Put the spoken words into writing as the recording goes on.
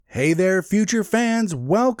Hey there, future fans.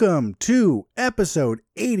 Welcome to episode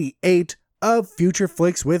 88 of Future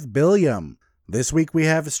Flicks with Billiam. This week we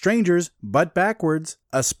have Strangers, but backwards,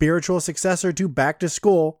 a spiritual successor to Back to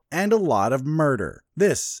School, and a lot of murder.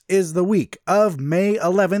 This is the week of May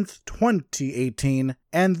 11th, 2018,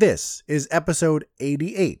 and this is episode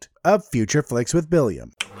 88 of Future Flicks with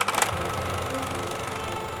Billiam.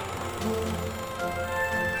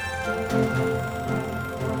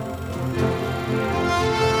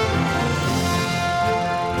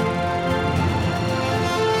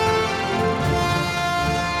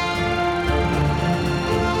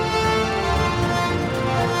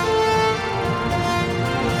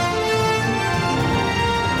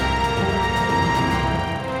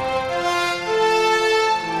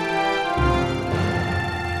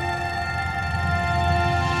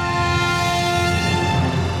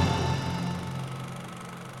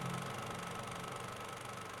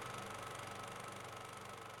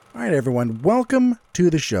 All right, everyone, welcome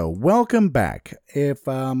to the show. Welcome back. If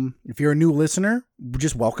you're a new listener,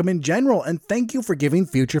 just welcome in general, and thank you for giving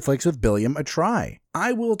Future Flicks with Billiam a try.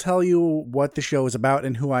 I will tell you what the show is about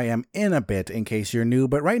and who I am in a bit in case you're new,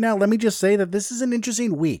 but right now let me just say that this is an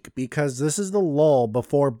interesting week because this is the lull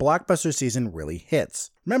before blockbuster season really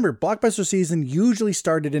hits. Remember, blockbuster season usually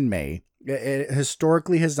started in May. It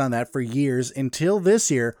historically has done that for years until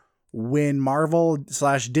this year, when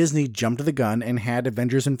Marvel/Disney jumped the gun and had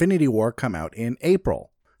Avengers Infinity War come out in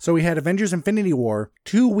April. So we had Avengers Infinity War,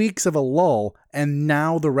 2 weeks of a lull, and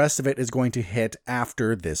now the rest of it is going to hit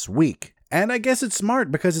after this week. And I guess it's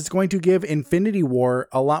smart because it's going to give Infinity War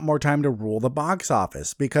a lot more time to rule the box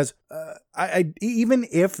office. Because even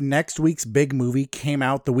if next week's big movie came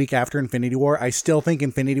out the week after Infinity War, I still think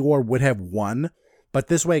Infinity War would have won. But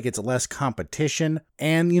this way it gets less competition.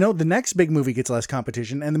 And, the next big movie gets less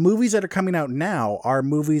competition. And the movies that are coming out now are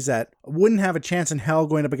movies that wouldn't have a chance in hell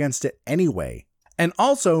going up against it anyway. And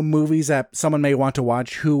also movies that someone may want to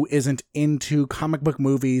watch who isn't into comic book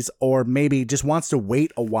movies or maybe just wants to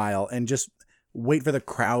wait a while and just wait for the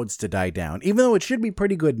crowds to die down, even though it should be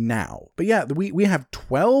pretty good now. But yeah, we have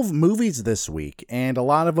 12 movies this week, and a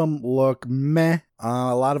lot of them look meh.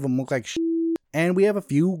 A lot of them look like shit. And we have a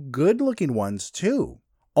few good-looking ones, too.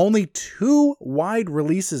 Only 2 wide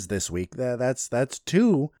releases this week. That's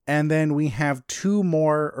 2. And then we have 3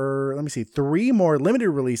 more limited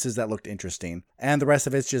releases that looked interesting. And the rest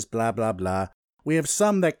of it's just blah, blah, blah. We have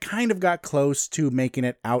some that kind of got close to making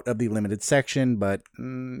it out of the limited section, but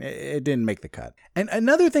it didn't make the cut. And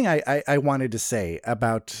another thing I wanted to say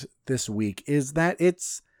about this week is that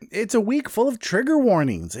it's a week full of trigger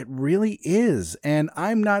warnings. It really is. And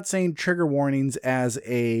I'm not saying trigger warnings as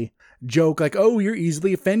a joke like, oh, you're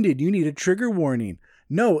easily offended, you need a trigger warning.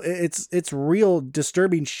 No, it's real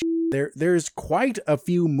disturbing shit. There's quite a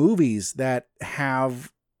few movies that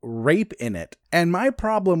have rape in it. And my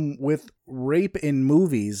problem with rape in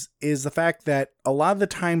movies is the fact that a lot of the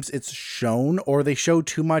times it's shown or they show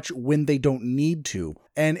too much when they don't need to.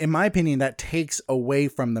 And in my opinion, that takes away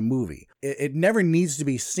from the movie. It never needs to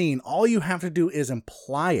be seen. All you have to do is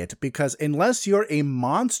imply it, because unless you're a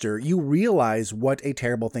monster, you realize what a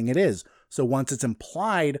terrible thing it is. So once it's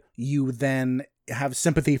implied, you then have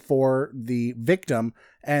sympathy for the victim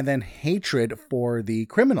and then hatred for the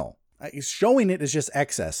criminal. Showing it is just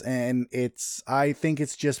excess, and I think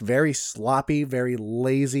it's just very sloppy, very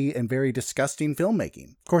lazy, and very disgusting filmmaking.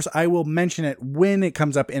 Of course, I will mention it when it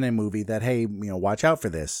comes up in a movie that, hey, watch out for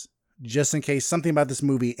this, just in case something about this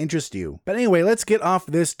movie interests you. But anyway, let's get off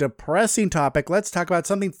this depressing topic. Let's talk about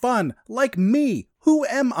something fun, like me. Who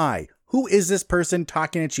am I? Who is this person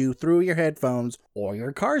talking at you through your headphones or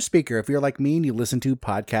your car speaker if you're like me and you listen to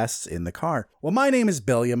podcasts in the car? Well, my name is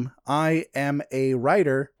Billiam. I am a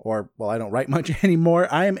writer, I don't write much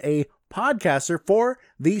anymore. I am a podcaster for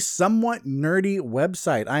the Somewhat Nerdy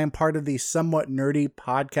website. I am part of the Somewhat Nerdy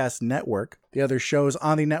podcast network. The other shows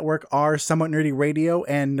on the network are Somewhat Nerdy Radio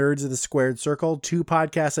and Nerds of the Squared Circle, 2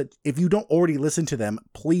 podcasts that if you don't already listen to them,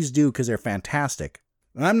 please do because they're fantastic.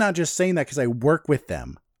 And I'm not just saying that because I work with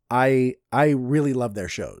them. I really love their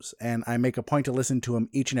shows, and I make a point to listen to them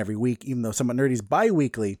each and every week, even though Somewhat Nerdy is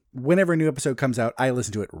bi-weekly. Whenever a new episode comes out, I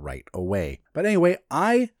listen to it right away. But anyway,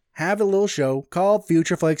 I have a little show called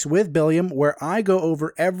Future Flicks with Billiam, where I go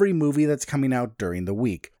over every movie that's coming out during the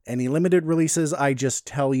week. Any limited releases, I just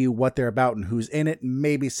tell you what they're about and who's in it,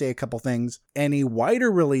 maybe say a couple things. Any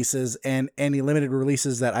wider releases and any limited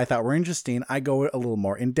releases that I thought were interesting, I go a little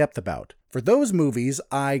more in depth about. For those movies,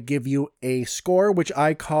 I give you a score, which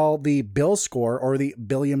I call the Bill score, or the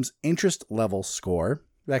Billiam's interest level score.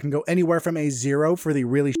 That can go anywhere from a 0 for the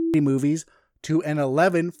really shitty movies to an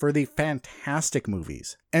 11 for the fantastic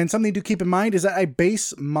movies. And something to keep in mind is that I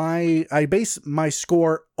base my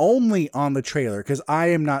score only on the trailer, because I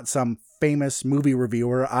am not some famous movie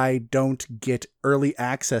reviewer. I don't get early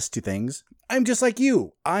access to things. I'm just like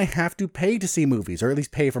you. I have to pay to see movies, or at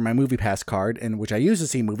least pay for my MoviePass card, in which I use to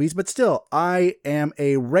see movies, but still, I am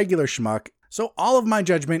a regular schmuck. So all of my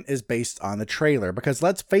judgment is based on the trailer, because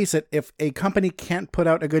let's face it, if a company can't put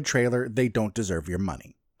out a good trailer, they don't deserve your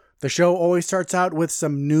money. The show always starts out with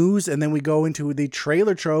some news, and then we go into the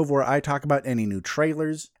trailer trove where I talk about any new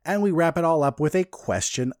trailers, and we wrap it all up with a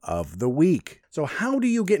question of the week. So how do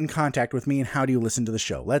you get in contact with me, and how do you listen to the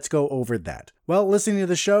show? Let's go over that. Well, listening to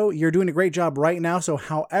the show, you're doing a great job right now, so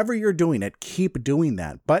however you're doing it, keep doing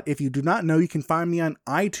that. But if you do not know, you can find me on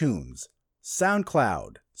iTunes,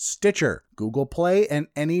 SoundCloud, Stitcher, Google Play, and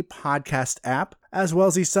any podcast app, as well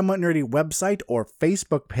as the Somewhat Nerdy website or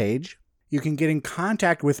Facebook page. You can get in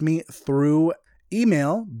contact with me through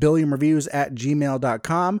email,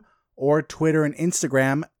 billiamreviews@gmail.com, or Twitter and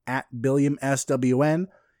Instagram @BilliamSWN. You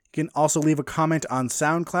can also leave a comment on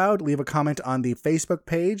SoundCloud, leave a comment on the Facebook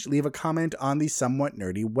page, leave a comment on the Somewhat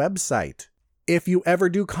Nerdy website. If you ever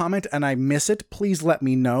do comment and I miss it, please let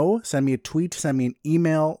me know. Send me a tweet, send me an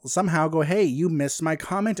email, somehow go, hey, you missed my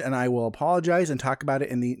comment, and I will apologize and talk about it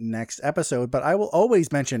in the next episode. But I will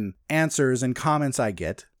always mention answers and comments I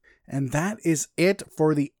get. And that is it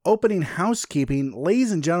for the opening housekeeping.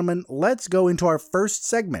 Ladies and gentlemen, let's go into our first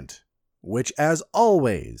segment, which, as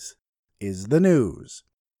always, is the news.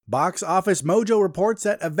 Box Office Mojo reports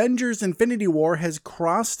that Avengers Infinity War has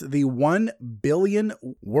crossed the 1 billion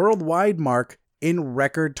worldwide mark in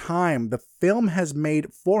record time. The film has made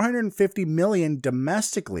 $450 million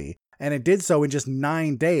domestically, and it did so in just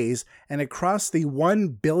 9 days, and it crossed the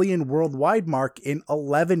 1 billion worldwide mark in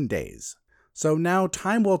 11 days. So now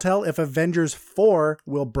time will tell if Avengers 4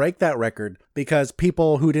 will break that record, because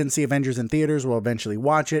people who didn't see Avengers in theaters will eventually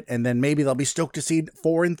watch it, and then maybe they'll be stoked to see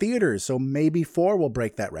 4 in theaters, so maybe 4 will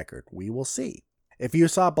break that record. We will see. If you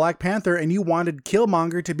saw Black Panther and you wanted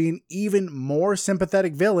Killmonger to be an even more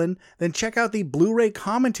sympathetic villain, then check out the Blu-ray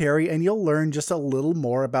commentary and you'll learn just a little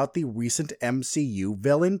more about the recent MCU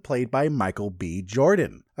villain played by Michael B.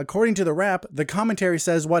 Jordan. According to the Wrap, the commentary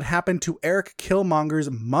says what happened to Eric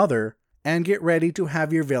Killmonger's mother, and get ready to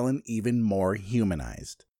have your villain even more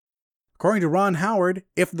humanized. According to Ron Howard,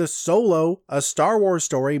 if the Solo, a Star Wars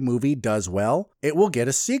story movie, does well, it will get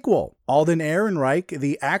a sequel. Alden Ehrenreich,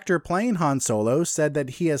 the actor playing Han Solo, said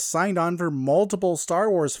that he has signed on for multiple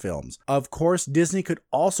Star Wars films. Of course, Disney could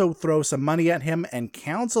also throw some money at him and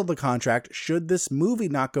cancel the contract should this movie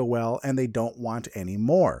not go well and they don't want any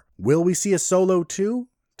more. Will we see a Solo 2?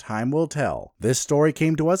 Time will tell. This story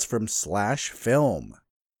came to us from /Film.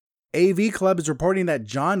 AV Club is reporting that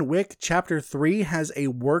John Wick Chapter 3 has a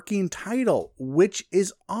working title, which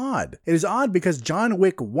is odd. It is odd because John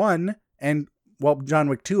Wick 1 and, well, John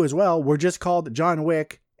Wick 2 as well were just called John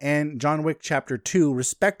Wick and John Wick Chapter 2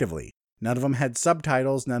 respectively. None of them had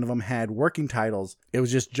subtitles, none of them had working titles. It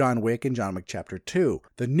was just John Wick and John Wick Chapter 2.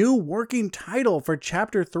 The new working title for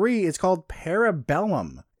Chapter 3 is called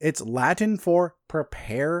Parabellum. It's Latin for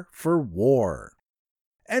Prepare for War.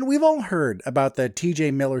 And we've all heard about the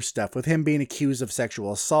TJ Miller stuff with him being accused of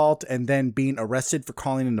sexual assault and then being arrested for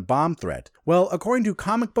calling in a bomb threat. Well, according to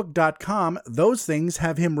comicbook.com, those things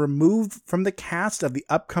have him removed from the cast of the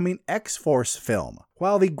upcoming X-Force film.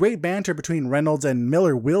 While the great banter between Reynolds and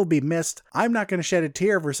Miller will be missed, I'm not going to shed a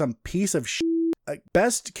tear for some piece of shit.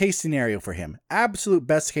 Best case scenario for him, absolute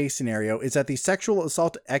best case scenario, is that the sexual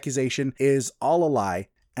assault accusation is all a lie.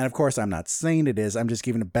 And of course, I'm not saying it is, I'm just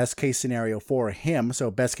giving a best case scenario for him. So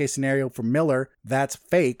best case scenario for Miller, that's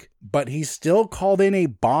fake, but he's still called in a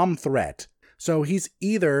bomb threat. So he's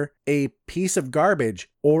either a piece of garbage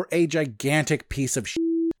or a gigantic piece of shit.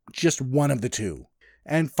 Just one of the two.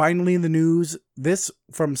 And finally in the news, this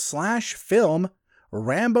from /Film,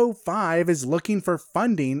 Rambo 5 is looking for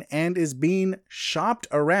funding and is being shopped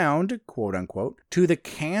around, quote unquote, to the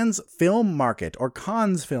Cannes film market, or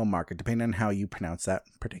Cannes film market, depending on how you pronounce that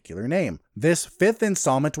particular name. This 5th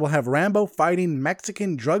installment will have Rambo fighting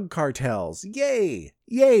Mexican drug cartels. Yay!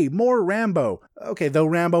 Yay, more Rambo. Okay, though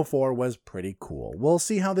Rambo 4 was pretty cool. We'll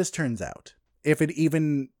see how this turns out, if it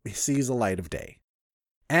even sees the light of day.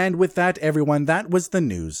 And with that, everyone, that was the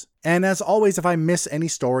news. And as always, if I miss any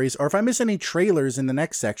stories or if I miss any trailers in the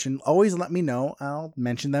next section, always let me know. I'll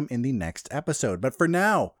mention them in the next episode. But for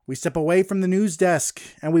now, we step away from the news desk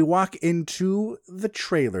and we walk into the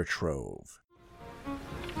trailer trove.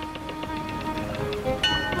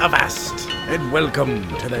 Avast and welcome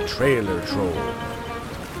to the trailer trove.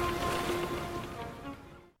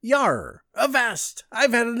 Yar! Avast!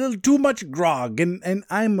 I've had a little too much grog, and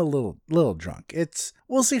I'm a little drunk.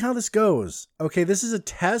 We'll see how this goes. Okay, this is a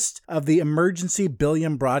test of the emergency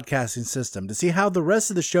Billiam broadcasting system to see how the rest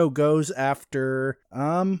of the show goes after,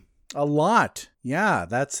 a lot. Yeah,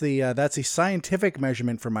 that's a scientific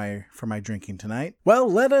measurement for my drinking tonight.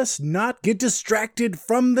 Well, let us not get distracted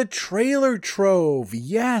from the trailer trove.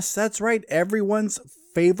 Yes, that's right. Everyone's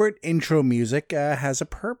favorite intro music has a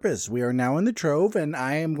purpose. We are now in the trove, and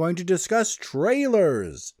I am going to discuss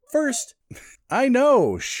trailers. First, I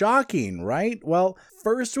know, shocking, right? Well,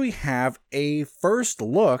 first we have a first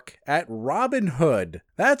look at Robin Hood.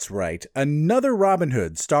 That's right, another Robin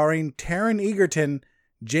Hood starring Taron Egerton,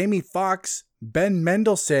 Jamie Foxx, Ben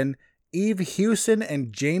Mendelsohn, Eve Hewson,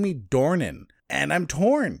 and Jamie Dornan. And I'm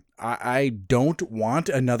torn. I don't want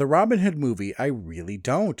another Robin Hood movie. I really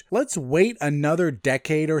don't. Let's wait another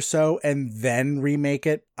decade or so and then remake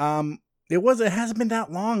it. It hasn't been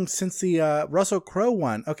that long since the Russell Crowe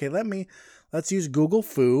one. Okay, let's use Google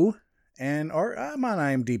Foo. Or I'm on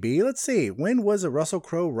IMDb. Let's see. When was a Russell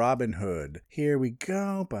Crowe Robin Hood? Here we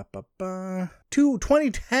go.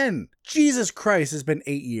 2010. Jesus Christ, it's been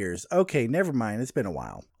 8 years. Okay, never mind. It's been a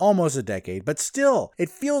while. Almost a decade. But still, it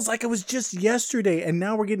feels like it was just yesterday. And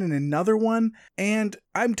now we're getting another one. And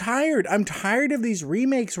I'm tired. I'm tired of these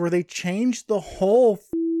remakes where they change the whole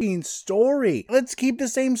story. Let's keep the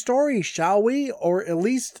same story, shall we? Or at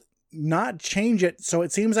least not change it so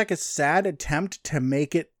it seems like a sad attempt to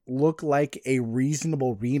make it look like a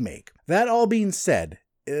reasonable remake. That all being said,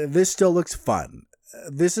 this still looks fun.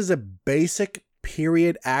 This is a basic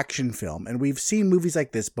period action film, and we've seen movies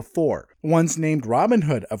like this before. One's named Robin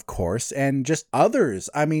Hood, of course, and just others.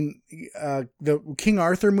 I mean, the King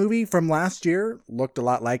Arthur movie from last year looked a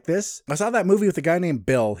lot like this. I saw that movie with a guy named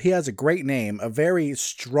Bill. He has a great name, a very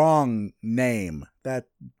strong name. That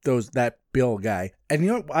Bill guy. And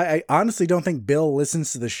you know, I honestly don't think Bill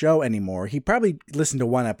listens to the show anymore. He probably listened to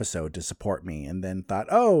one episode to support me and then thought,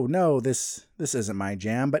 oh no, this isn't my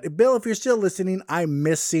jam. But Bill, if you're still listening, I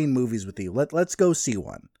miss seeing movies with you. Let's go see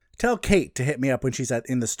one. Tell Kate to hit me up when she's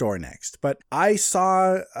in the store next. But I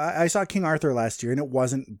saw King Arthur last year and it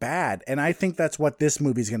wasn't bad. And I think that's what this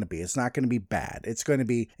movie's going to be. It's not going to be bad. It's going to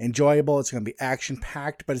be enjoyable. It's going to be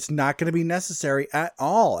action-packed, but it's not going to be necessary at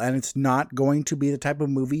all. And it's not going to be the type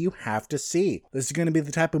of movie you have to see. This is going to be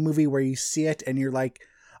the type of movie where you see it and you're like,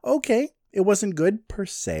 okay, it wasn't good per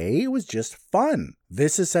se. It was just fun.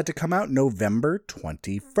 This is set to come out November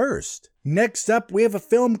 21st. Next up, we have a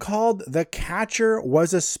film called The Catcher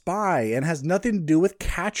Was a Spy and has nothing to do with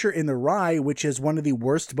Catcher in the Rye, which is one of the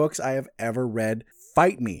worst books I have ever read.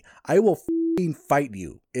 Fight me. I will fight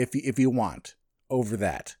you if you want over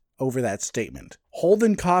that statement.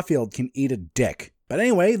 Holden Caulfield can eat a dick. But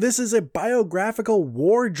anyway, this is a biographical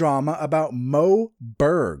war drama about Moe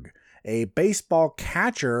Berg, a baseball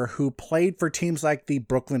catcher who played for teams like the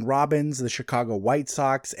Brooklyn Robins, the Chicago White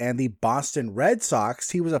Sox, and the Boston Red Sox.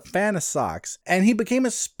 He was a fan of Sox, and he became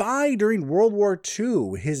a spy during World War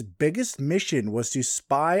II. His biggest mission was to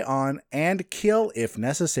spy on and kill, if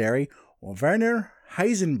necessary, Werner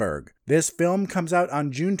Heisenberg. This film comes out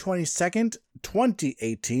on June 22nd,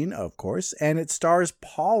 2018, of course, and it stars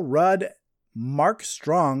Paul Rudd, Mark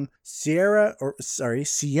Strong, Sienna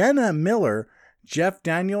Miller, Jeff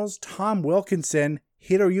Daniels, Tom Wilkinson,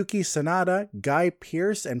 Hiroyuki Sanada, Guy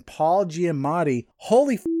Pearce, and Paul Giamatti.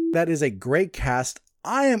 Holy that is a great cast.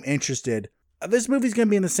 I am interested. This movie's going to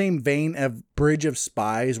be in the same vein of Bridge of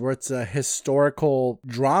Spies, where it's a historical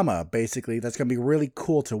drama, basically. That's going to be really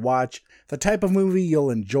cool to watch. The type of movie you'll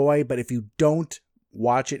enjoy, but if you don't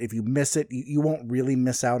watch it, if you miss it, you won't really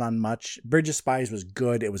miss out on much. Bridge of Spies was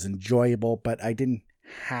good. It was enjoyable, but I didn't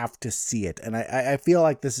have to see it. And I feel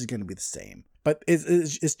like this is going to be the same. But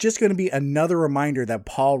it's just going to be another reminder that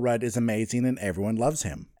Paul Rudd is amazing and everyone loves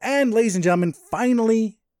him. And ladies and gentlemen,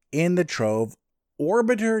 finally in the trove,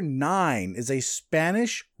 Orbiter 9 is a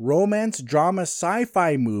Spanish romance drama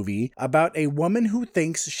sci-fi movie about a woman who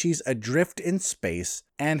thinks she's adrift in space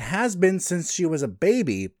and has been since she was a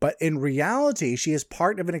baby, but in reality she is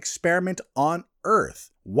part of an experiment on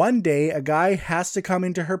Earth. One day, a guy has to come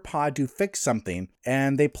into her pod to fix something,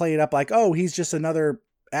 and they play it up like, oh, he's just another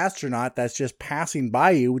astronaut that's just passing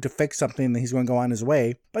by you to fix something and he's going to go on his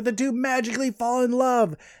way. But the two magically fall in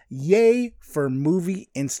love. Yay for movie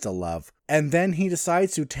insta-love. And then he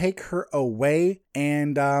decides to take her away,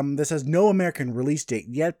 and this has no American release date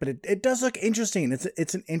yet, but it does look interesting.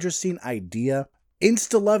 It's an interesting idea.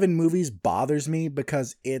 Insta-love in movies bothers me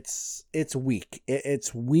because it's weak.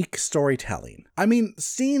 It's weak storytelling. I mean,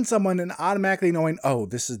 seeing someone and automatically knowing, oh,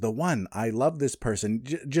 this is the one, I love this person,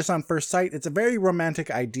 just on first sight, it's a very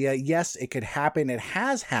romantic idea. Yes, it could happen. It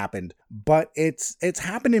has happened, but it's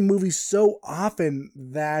happened in movies so often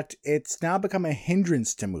that it's now become a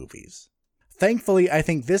hindrance to movies. Thankfully, I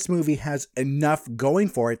think this movie has enough going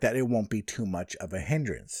for it that it won't be too much of a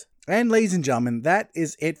hindrance. And ladies and gentlemen, that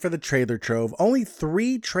is it for the trailer trove. Only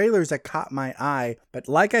 3 trailers that caught my eye, but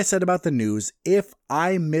like I said about the news, if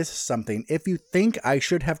I missed something, if you think I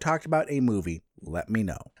should have talked about a movie, let me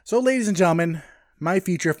know. So ladies and gentlemen, my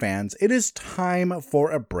future fans, it is time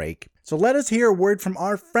for a break. So let us hear a word from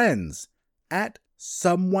our friends at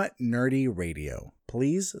Somewhat Nerdy Radio.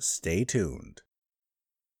 Please stay tuned.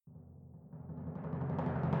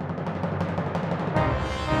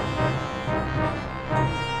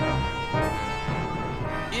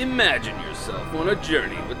 Imagine yourself on a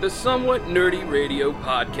journey with the Somewhat Nerdy Radio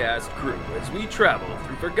podcast crew as we travel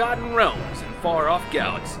through forgotten realms and far-off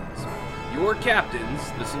galaxies. Your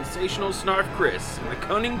captains, the sensational Snarf Chris and the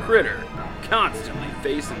cunning Critter, constantly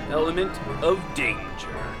face an element of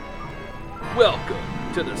danger.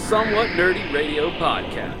 Welcome to the Somewhat Nerdy Radio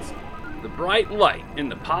podcast, the bright light in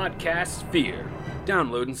the podcast sphere.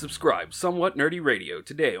 Download and subscribe Somewhat Nerdy Radio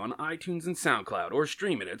today on iTunes and SoundCloud, or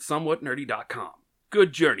stream it at somewhatnerdy.com.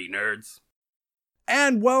 Good journey, nerds.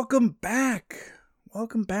 And welcome back.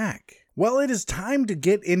 Welcome back. Well, it is time to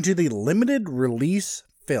get into the limited release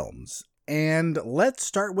films. And let's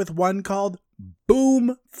start with one called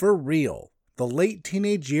Boom for Real, the late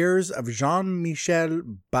teenage years of Jean-Michel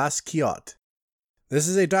Basquiat. This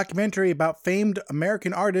is a documentary about famed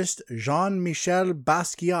American artist Jean-Michel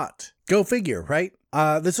Basquiat. Go figure, right?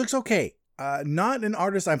 This looks okay. Not an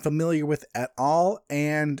artist I'm familiar with at all,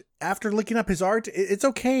 and after looking up his art, it's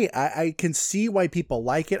okay. I can see why people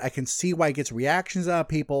like it. I can see why it gets reactions out of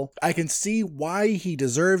people. I can see why he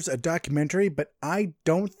deserves a documentary, but I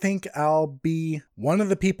don't think I'll be one of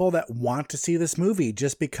the people that want to see this movie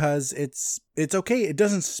just because it's okay. It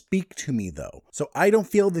doesn't speak to me, though, so I don't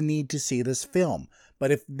feel the need to see this film.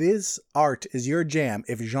 But if this art is your jam,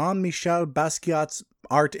 if Jean-Michel Basquiat's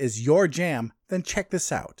art is your jam, then check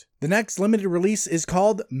this out. The next limited release is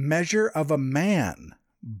called Measure of a Man.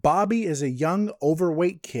 Bobby is a young,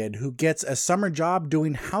 overweight kid who gets a summer job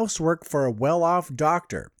doing housework for a well-off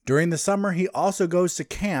doctor. During the summer, he also goes to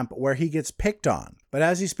camp where he gets picked on. But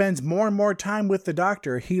as he spends more and more time with the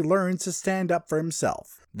doctor, he learns to stand up for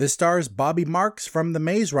himself. This stars Bobby Marks from The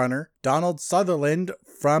Maze Runner, Donald Sutherland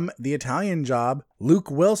from The Italian Job, Luke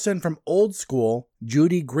Wilson from Old School,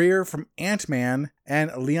 Judy Greer from Ant-Man,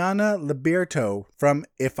 and Liana Liberto from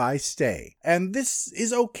If I Stay. And this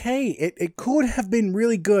is okay. It could have been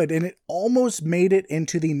really good, and it almost made it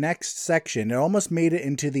into the next section. It almost made it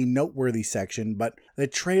into the noteworthy section, but the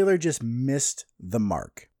trailer just missed the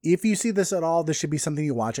mark. If you see this at all, this should be something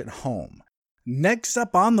you watch at home. Next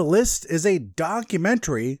up on the list is a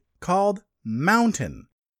documentary called Mountain.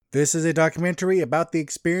 This is a documentary about the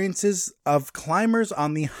experiences of climbers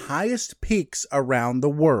on the highest peaks around the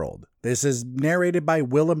world. This is narrated by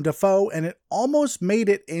Willem Dafoe, and it almost made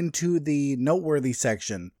it into the noteworthy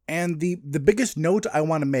section. And the biggest note I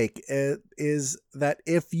want to make is that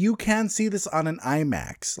if you can see this on an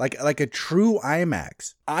IMAX, like a true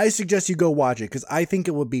IMAX, I suggest you go watch it because I think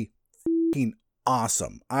it would be f***ing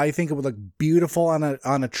awesome. I think it would look beautiful on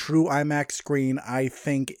a true IMAX screen. I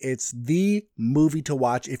think it's the movie to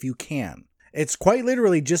watch if you can. It's quite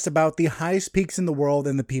literally just about the highest peaks in the world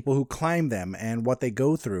and the people who climb them and what they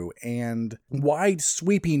go through, and wide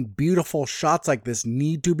sweeping beautiful shots like this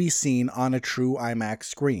need to be seen on a true IMAX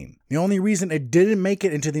screen. The only reason it didn't make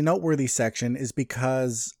it into the noteworthy section is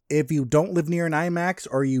because if you don't live near an IMAX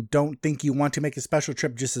or you don't think you want to make a special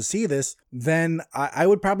trip just to see this, then I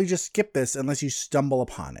would probably just skip this unless you stumble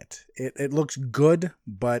upon it. It looks good,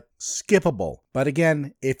 but skippable. But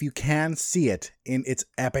again, if you can see it in its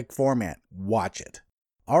epic format, watch it.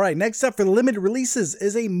 All right, next up for the limited releases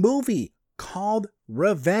is a movie called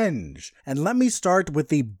Revenge. And let me start with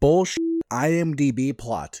the bullshit IMDb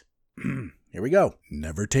plot. Here we go.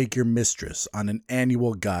 Never take your mistress on an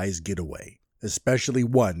annual guy's getaway, especially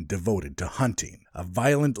one devoted to hunting, a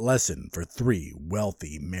violent lesson for 3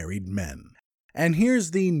 wealthy married men. And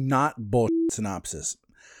here's the not bullshit synopsis.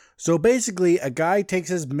 So basically, a guy takes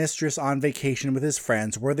his mistress on vacation with his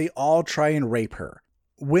friends where they all try and rape her.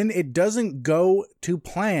 When it doesn't go to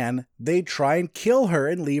plan, they try and kill her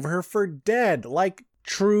and leave her for dead, like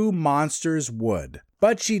true monsters would.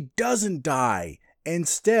 But she doesn't die.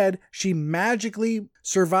 Instead, she magically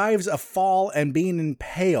survives a fall and being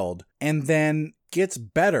impaled, and then gets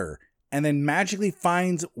better and then magically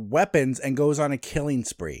finds weapons and goes on a killing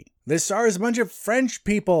spree. This stars a bunch of French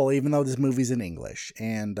people, even though this movie's in English.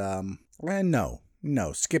 And,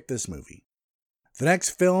 no, skip this movie. The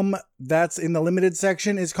next film that's in the limited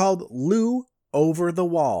section is called Lou Over the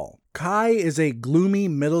Wall. Kai is a gloomy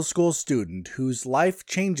middle school student whose life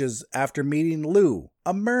changes after meeting Lou,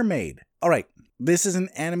 a mermaid. Alright, this is an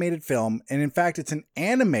animated film, and in fact it's an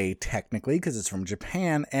anime technically because it's from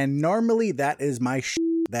Japan, and normally that is my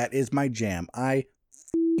that is my jam. I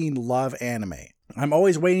f***ing love anime. I'm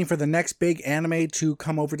always waiting for the next big anime to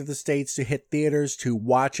come over to the States to hit theaters, to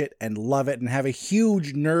watch it and love it and have a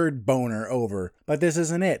huge nerd boner over. But this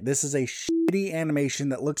isn't it. This is a shitty animation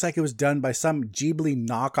that looks like it was done by some Ghibli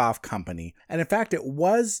knockoff company. And in fact, it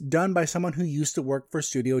was done by someone who used to work for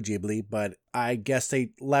Studio Ghibli, but I guess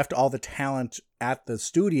they left all the talent at the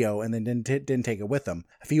studio and then didn't take it with them.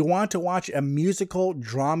 If you want to watch a musical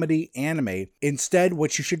dramedy anime, instead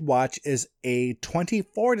what you should watch is a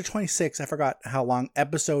 24 to 26, I forgot how long,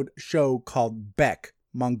 episode show called Beck,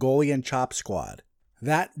 Mongolian Chop Squad.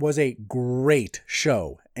 That was a great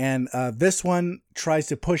show, and this one tries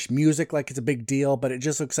to push music like it's a big deal, but it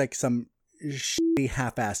just looks like some shitty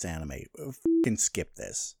half-assed anime. Fucking skip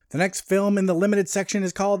this. The next film in the limited section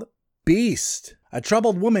is called Beast. A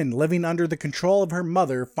troubled woman living under the control of her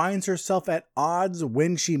mother finds herself at odds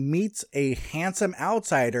when she meets a handsome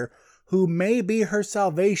outsider who may be her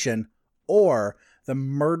salvation or the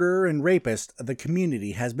murderer and rapist the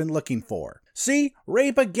community has been looking for. See?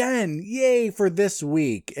 Rape again! Yay for this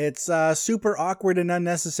week. It's super awkward and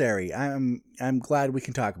unnecessary. I'm glad we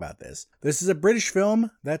can talk about this. This is a British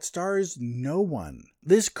film that stars no one.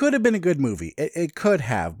 This could have been a good movie. It could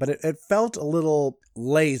have, but it felt a little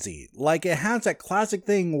lazy. Like it has that classic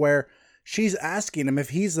thing where she's asking him if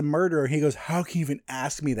he's the murderer. He goes, "How can you even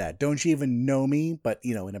ask me that? Don't you even know me?" But,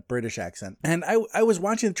 you know, in a British accent. And I was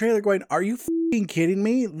watching the trailer going, are you f***ing kidding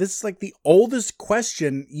me? This is like the oldest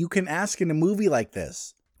question you can ask in a movie like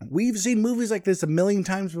this. We've seen movies like this a million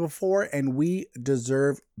times before, and we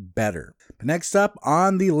deserve better. But next up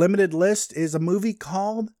on the limited list is a movie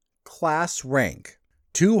called Class Rank.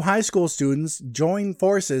 Two high school students join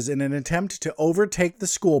forces in an attempt to overtake the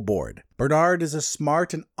school board. Bernard is a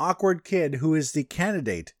smart and awkward kid who is the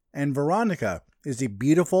candidate, and Veronica is the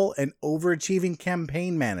beautiful and overachieving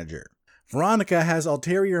campaign manager. Veronica has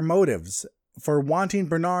ulterior motives for wanting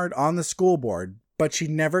Bernard on the school board, but she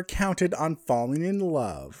never counted on falling in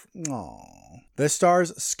love. Aww. This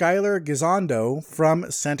stars Skylar Gisondo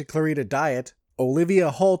from Santa Clarita Diet,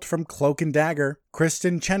 Olivia Holt from Cloak and Dagger,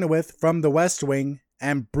 Kristen Chenoweth from The West Wing,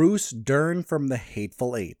 and Bruce Dern from The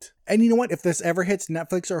Hateful Eight. And you know what? If this ever hits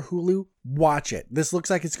Netflix or Hulu, watch it. This looks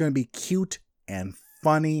like it's going to be cute and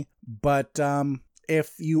funny, but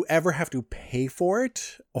if you ever have to pay for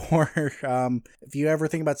it, or if you ever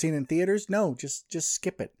think about seeing it in theaters, no, just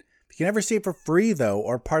skip it. If you can ever see it for free, though,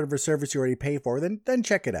 or part of a service you already pay for, then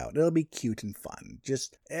check it out. It'll be cute and fun.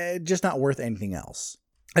 Just not worth anything else.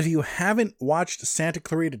 If you haven't watched Santa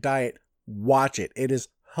Clarita Diet, watch it. It is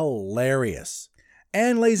hilarious.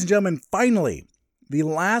 And ladies and gentlemen, finally, the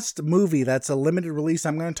last movie that's a limited release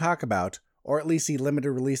I'm going to talk about, or at least the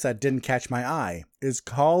limited release that didn't catch my eye, is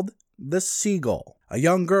called The Seagull. A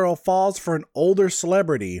young girl falls for an older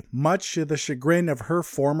celebrity, much to the chagrin of her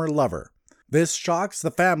former lover. This shocks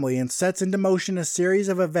the family and sets into motion a series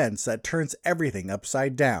of events that turns everything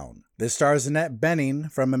upside down. This stars Annette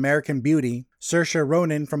Bening from American Beauty, Saoirse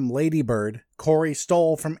Ronan from Lady Bird, Corey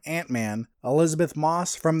Stoll from Ant-Man, Elizabeth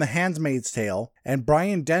Moss from The Handmaid's Tale, and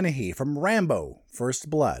Brian Dennehy from Rambo: First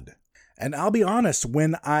Blood. And I'll be honest,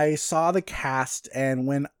 when I saw the cast and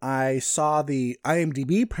when I saw the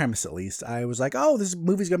IMDb premise at least, I was like, oh, this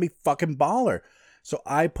movie's gonna be fucking baller. So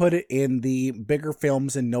I put it in the bigger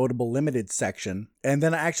films and notable limited section. And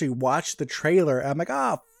then I actually watched the trailer. And I'm like,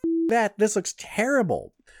 that. This looks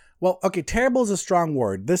terrible. Well, okay, terrible is a strong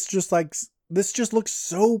word. This just looks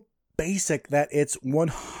so basic that it's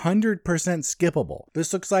 100% skippable.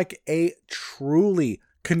 This looks like a truly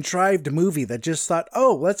contrived movie that just thought,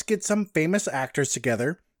 oh, let's get some famous actors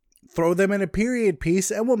together, throw them in a period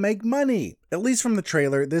piece, and we'll make money. At least from the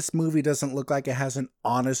trailer, this movie doesn't look like it has an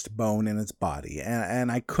honest bone in its body,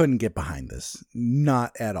 and I couldn't get behind this.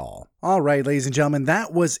 Not at all. All right, ladies and gentlemen,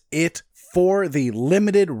 that was it for the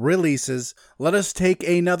limited releases. Let us take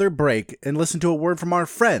another break and listen to a word from our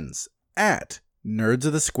friends at Nerds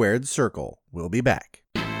of the Squared Circle. We'll be back.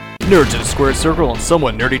 Nerds of the Squared Circle on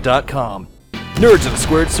SomewhatNerdy.com. Nerds of the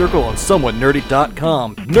Squared Circle on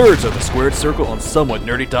SomewhatNerdy.com. Nerds of the Squared Circle on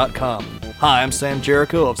SomewhatNerdy.com. Hi, I'm Sam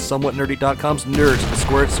Jericho of SomewhatNerdy.com's Nerds of the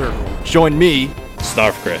Squared Circle. Join me,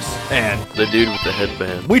 Snarf Chris. And The dude with the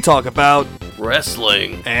headband. we talk about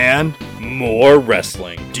Wrestling. and More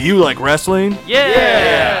wrestling. do you like wrestling?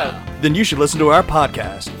 Yeah! Then you should listen to our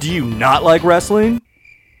podcast. Do you not like wrestling?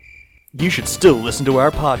 You should still listen to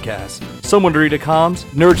our podcast. SomeoneToRead.com's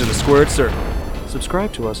Nerds of the Squared Circle.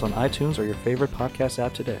 Subscribe to us on iTunes or your favorite podcast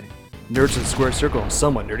app today. Nerds of the Squared Circle on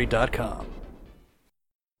SomeoneNerdy.com.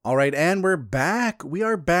 All right, and we're back. We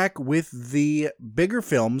are back with the bigger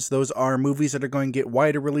films. Those are movies that are going to get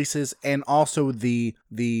wider releases, and also the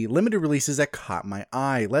limited releases that caught my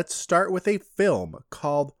eye. Let's start with a film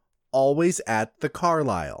called Always at the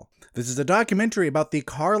Carlisle. This is a documentary about the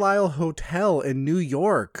Carlisle Hotel in New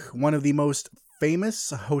York, one of the most famous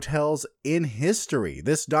hotels in history.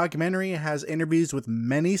 This documentary has interviews with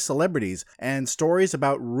many celebrities and stories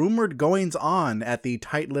about rumored goings-on at the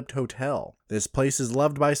tight-lipped hotel. This place is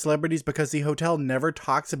loved by celebrities because the hotel never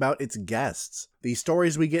talks about its guests. The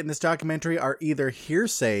stories we get in this documentary are either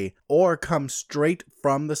hearsay or come straight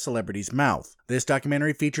from the celebrity's mouth. This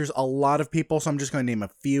documentary features a lot of people, so I'm just going to name a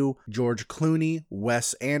few. George Clooney,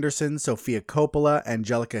 Wes Anderson, Sofia Coppola,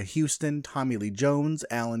 Angelica Houston, Tommy Lee Jones,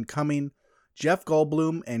 Alan Cumming, Jeff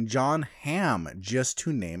Goldblum, and John Hamm, just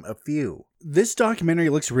to name a few. This documentary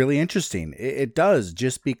looks really interesting. It does,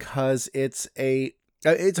 just because it's a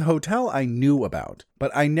hotel I knew about,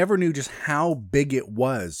 but I never knew just how big it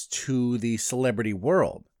was to the celebrity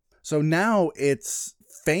world. So now it's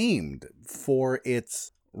famed for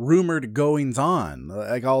its rumored goings-on,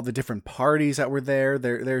 like all the different parties that were there.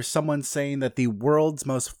 There's someone saying that the world's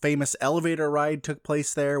most famous elevator ride took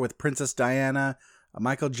place there with Princess Diana,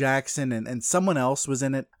 Michael Jackson, and someone else was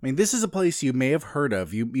in it. I mean, this is a place you may have heard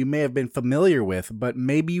of, you may have been familiar with, but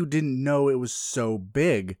maybe you didn't know it was so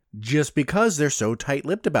big just because they're so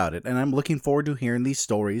tight-lipped about it. And I'm looking forward to hearing these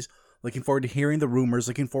stories, looking forward to hearing the rumors,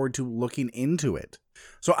 looking forward to looking into it.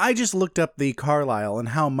 So I just looked up the Carlisle and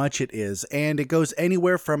how much it is, and it goes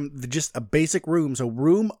anywhere from just a basic room, so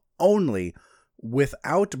room only,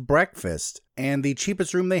 without breakfast, and the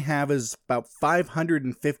cheapest room they have is about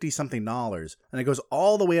 $550 something, and it goes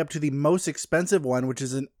all the way up to the most expensive one, which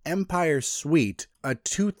is an Empire Suite, a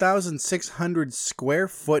 2,600 square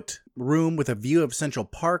foot room with a view of Central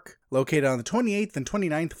Park, located on the 28th and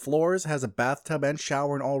 29th floors, has a bathtub and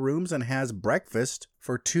shower in all rooms, and has breakfast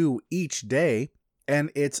for two each day, and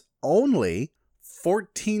it's only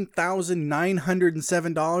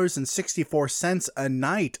 $14,907.64 a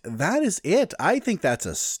night. That is it. I think that's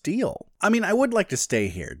a steal. I mean, I would like to stay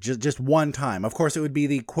here just one time. Of course, it would be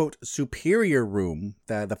the, quote, superior room,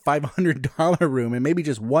 the $500 room, and maybe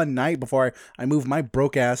just one night before I move my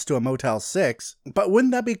broke ass to a Motel 6. But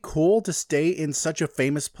wouldn't that be cool to stay in such a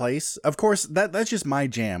famous place? Of course, that's just my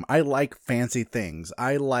jam. I like fancy things.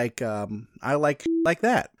 I like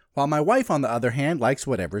that. While my wife, on the other hand, likes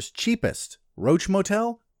whatever's cheapest. Roach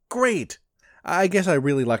Motel? Great! I guess I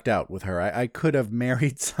really lucked out with her. I could have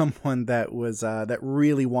married someone that was that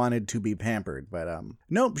really wanted to be pampered, but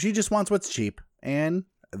nope, she just wants what's cheap. And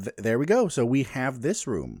there we go. So we have this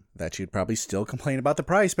room that she'd probably still complain about the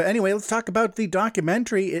price. But anyway, let's talk about the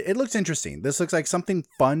documentary. It looks interesting. This looks like something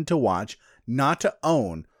fun to watch, not to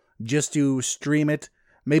own, just to stream it.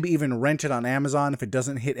 Maybe even rent it on Amazon if it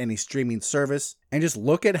doesn't hit any streaming service, and just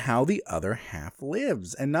look at how the other half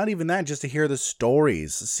lives. And not even that, just to hear the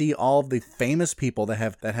stories, see all of the famous people that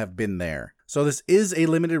have been there. So this is a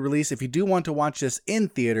limited release. If you do want to watch this in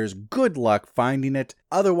theaters, good luck finding it.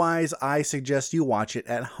 Otherwise, I suggest you watch it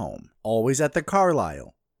at home. Always at the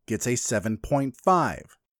Carlisle gets a 7.5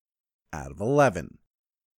 out of 11.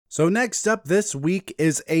 So next up this week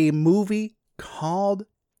is a movie called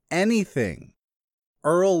Anything.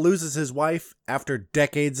 Earl loses his wife after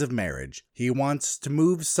decades of marriage. He wants to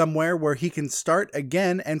move somewhere where he can start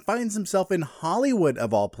again and finds himself in Hollywood,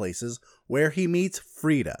 of all places, where he meets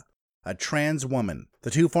Frida, a trans woman. The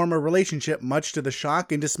two form a relationship much to the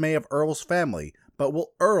shock and dismay of Earl's family, but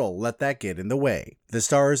will Earl let that get in the way? This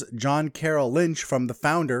stars John Carroll Lynch from The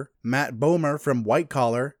Founder, Matt Bomer from White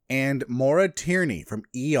Collar, and Maura Tierney from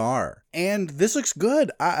ER. And this looks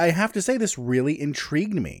good. I have to say, this really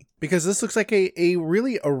intrigued me, because this looks like a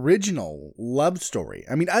really original love story.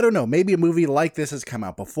 I mean, I don't know, maybe a movie like this has come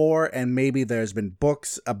out before, and maybe there's been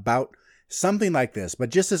books about something like this, but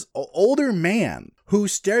just this older man who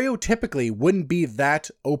stereotypically wouldn't be that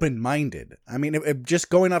open-minded. I mean, if just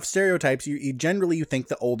going off stereotypes, you generally think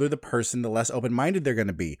the older the person, the less open-minded they're going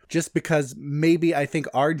to be. Just because maybe I think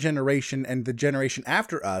our generation and the generation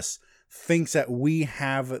after us thinks that we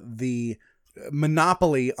have the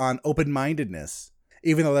monopoly on open-mindedness,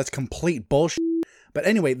 even though that's complete bullshit. But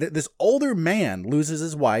anyway, this older man loses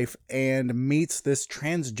his wife and meets this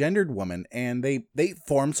transgendered woman, and they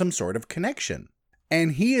form some sort of connection.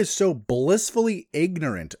 And he is so blissfully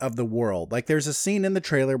ignorant of the world. Like, there's a scene in the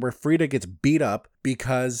trailer where Frida gets beat up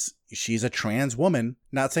because she's a trans woman.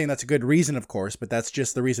 Not saying that's a good reason, of course, but that's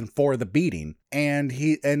just the reason for the beating. And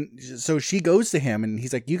so she goes to him and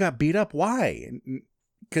he's like, you got beat up? Why?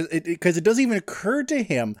 Because it doesn't even occur to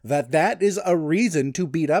him that that is a reason to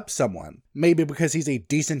beat up someone. Maybe because he's a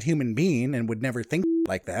decent human being and would never think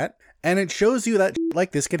like that. And it shows you that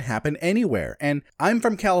like this can happen anywhere. And I'm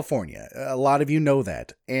from California. A lot of you know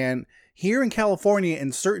that. And here in California,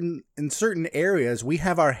 in certain areas, we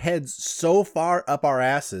have our heads so far up our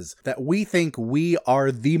asses that we think we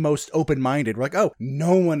are the most open-minded. We're like, oh,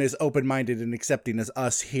 no one is open-minded and accepting as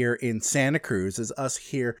us here in Santa Cruz, as us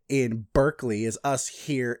here in Berkeley, as us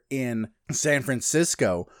here in San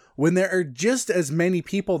Francisco, when there are just as many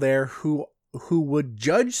people there who would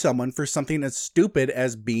judge someone for something as stupid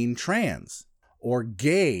as being trans or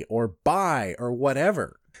gay or bi or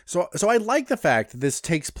whatever. So I like the fact that this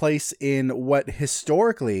takes place in what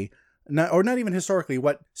historically, not even historically,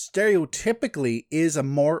 what stereotypically is a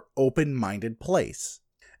more open-minded place.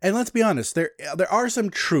 And let's be honest, there are some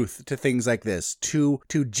truth to things like this, to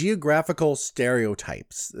geographical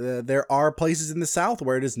stereotypes. There are places in the South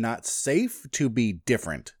where it is not safe to be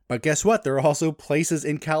different. But guess what? There are also places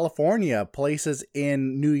in California, places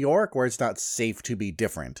in New York where it's not safe to be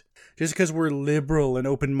different. Just because we're liberal and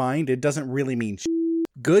open-minded doesn't really mean shit.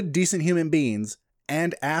 Good, decent human beings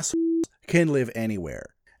and assholes can live anywhere.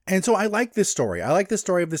 And so I like this story. I like the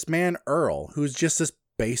story of this man, Earl, who's just this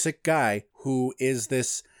basic guy who is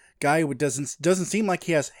this guy who doesn't seem like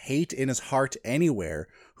he has hate in his heart anywhere,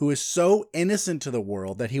 who is so innocent to the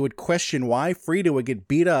world that he would question why Frida would get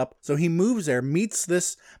beat up. So he moves there, meets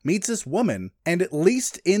this woman, and at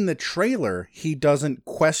least in the trailer, he doesn't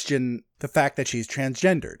question the fact that she's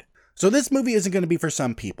transgendered. So this movie isn't going to be for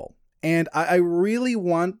some people. And I really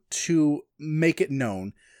want to make it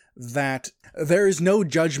known that there is no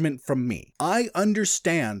judgment from me. I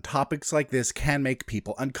understand topics like this can make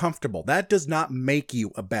people uncomfortable. That does not make you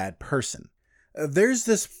a bad person. There's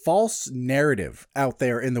this false narrative out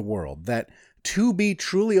there in the world that to be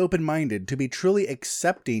truly open-minded, to be truly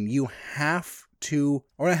accepting, you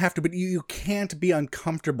can't be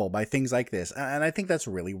uncomfortable by things like this. And I think that's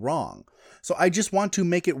really wrong. So I just want to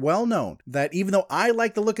make it well known that even though I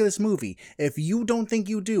like the look of this movie, if you don't think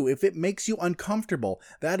you do, if it makes you uncomfortable,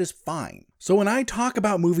 that is fine. So when I talk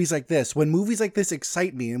about movies like this, when movies like this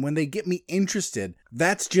excite me and when they get me interested,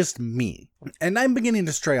 that's just me. And I'm beginning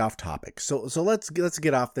to stray off topic. So let's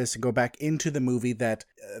get off this and go back into the movie that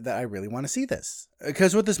I really want to see this.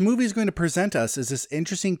 Because what this movie is going to present us is this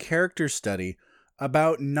interesting character study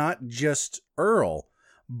about not just Earl,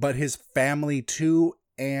 but his family too,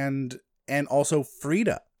 and also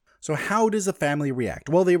Frida. So how does the family react?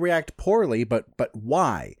 Well, they react poorly, but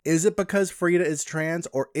why? Is it because Frida is trans,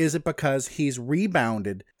 or is it because he's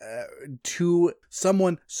rebounded to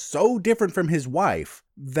someone so different from his wife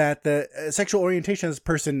that the sexual orientation of this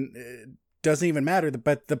person doesn't even matter,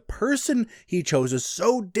 but the person he chose is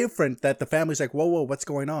so different that the family's like, whoa, what's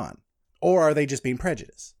going on? Or are they just being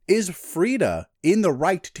prejudiced? Is Frida in the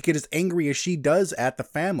right to get as angry as she does at the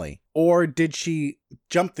family? Or did she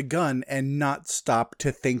jump the gun and not stop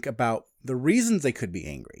to think about the reasons they could be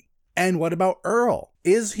angry? And what about Earl?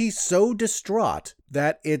 Is he so distraught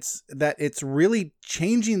that it's really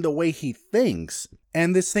changing the way he thinks?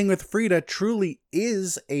 And this thing with Frida truly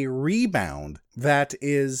is a rebound that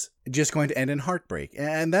is just going to end in heartbreak.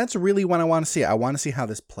 And that's really what I want to see. I want to see how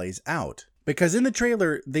this plays out. Because in the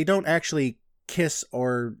trailer, they don't actually kiss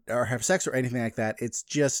or have sex or anything like that. It's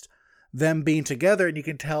just them being together, and you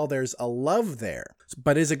can tell there's a love there.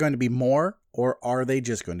 But is it going to be more, or are they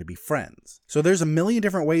just going to be friends? So there's a million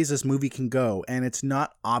different ways this movie can go, and it's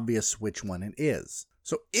not obvious which one it is.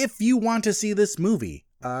 So if you want to see this movie,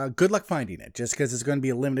 good luck finding it, just because it's going to be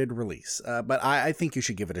a limited release. But I think you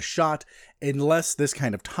should give it a shot, unless this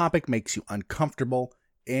kind of topic makes you uncomfortable.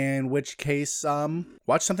 In which case,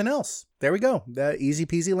 watch something else. There we go. Easy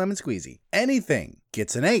peasy lemon squeezy. Anything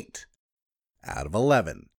gets an 8 out of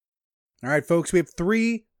 11. All right, folks, we have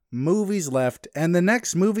 3 movies left, and the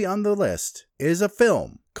next movie on the list is a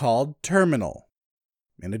film called Terminal.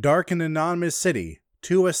 In a dark and anonymous city,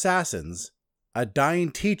 2 assassins, a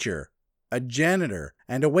dying teacher, a janitor,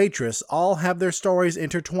 and a waitress all have their stories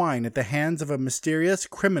intertwined at the hands of a mysterious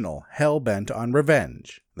criminal hell-bent on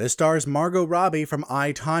revenge. This stars Margot Robbie from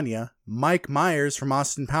I, Tonya, Mike Myers from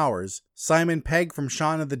Austin Powers, Simon Pegg from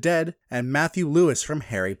Shaun of the Dead, and Matthew Lewis from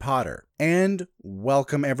Harry Potter. And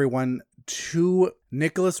welcome everyone to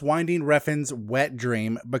Nicholas Winding Refn's Wet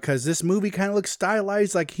Dream, because this movie kind of looks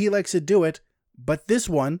stylized like he likes to do it, but this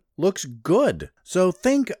one looks good. So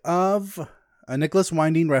think of a Nicholas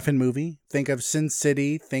Winding Refn movie. Think of Sin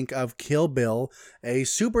City, think of Kill Bill, a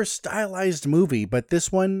super stylized movie, but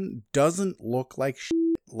this one doesn't look like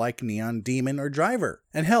like Neon Demon or Driver.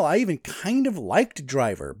 And hell, I even kind of liked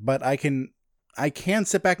Driver, but I can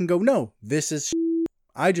sit back and go, no, this is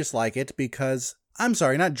I just like it because, I'm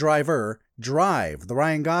sorry, not Driver, Drive, the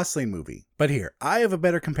Ryan Gosling movie. But here, I have a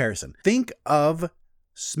better comparison. Think of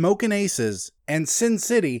Smokin' Aces and Sin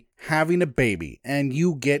City having a baby, and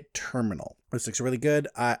you get Terminal. This looks really good.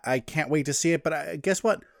 I can't wait to see it, but guess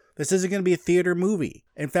what? This isn't going to be a theater movie.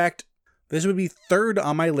 In fact, this would be third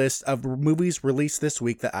on my list of movies released this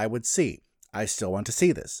week that I would see. I still want to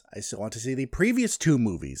see this. I still want to see the previous two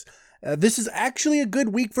movies. This is actually a good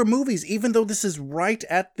week for movies, even though this is right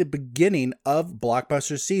at the beginning of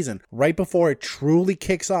blockbuster season. Right before it truly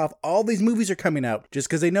kicks off, all these movies are coming out just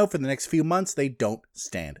because they know for the next few months they don't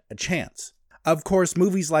stand a chance. Of course,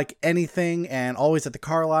 movies like Anything and Always at the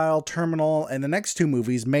Carlisle, Terminal, and the next two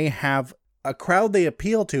movies may have a crowd they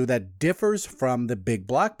appeal to that differs from the big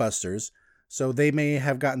blockbusters, so they may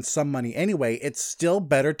have gotten some money anyway. It's still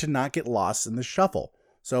better to not get lost in the shuffle.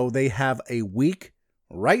 So they have a week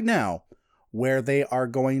right now where they are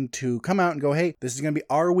going to come out and go, hey, this is going to be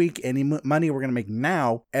our week, any money we're going to make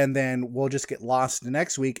now, and then we'll just get lost the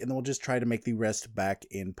next week, and then we'll just try to make the rest back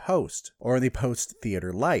in post, or in the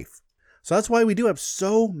post-theater life. So that's why we do have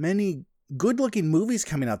so many good-looking movies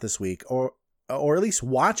coming out this week, or at least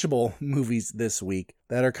watchable movies this week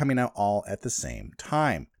that are coming out all at the same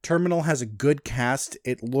time. Terminal has a good cast.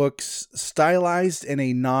 It looks stylized in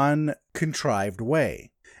a non-contrived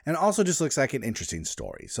way. And also just looks like an interesting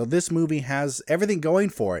story. So this movie has everything going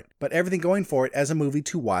for it, but everything going for it as a movie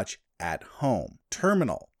to watch at home.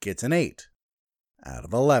 Terminal gets an 8 out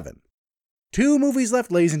of 11. 2 movies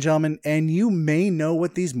left, ladies and gentlemen, and you may know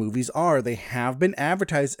what these movies are. They have been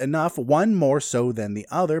advertised enough, one more so than the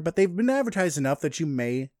other, but they've been advertised enough that you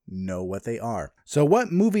may know what they are. So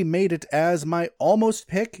what movie made it as my almost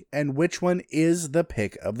pick, and which one is the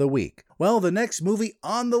pick of the week? Well, the next movie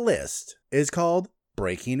on the list is called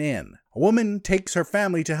Breaking In. A woman takes her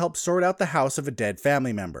family to help sort out the house of a dead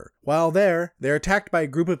family member. While there, they're attacked by a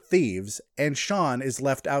group of thieves, and Sean is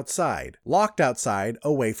left outside, locked outside,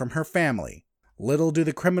 away from her family. Little do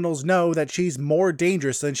the criminals know that she's more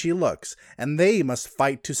dangerous than she looks, and they must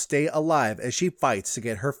fight to stay alive as she fights to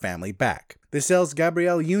get her family back. This stars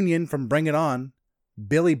Gabrielle Union from Bring It On,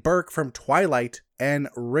 Billy Burke from Twilight, and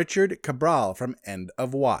Richard Cabral from End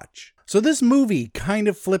of Watch. So this movie kind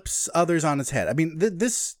of flips others on its head. I mean,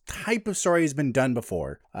 this type of story has been done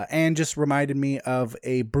before, and just reminded me of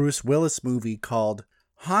a Bruce Willis movie called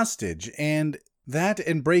Hostage, and that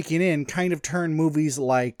and Breaking In kind of turn movies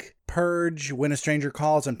like Purge, When a Stranger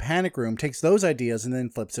Calls, and Panic Room, takes those ideas and then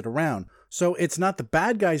flips it around. So it's not the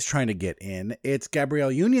bad guys trying to get in, it's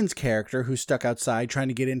Gabrielle Union's character who's stuck outside trying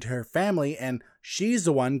to get into her family, and she's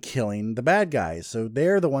the one killing the bad guys, so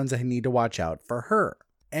they're the ones that need to watch out for her.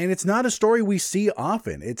 And it's not a story we see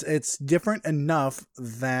often. It's different enough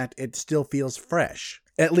that it still feels fresh.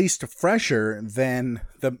 At least fresher than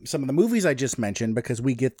some of the movies I just mentioned, because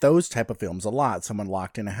we get those type of films a lot. Someone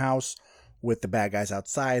locked in a house with the bad guys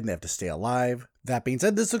outside and they have to stay alive. That being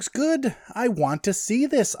said, this looks good. I want to see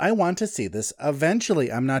this. I want to see this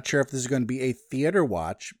eventually. I'm not sure if this is going to be a theater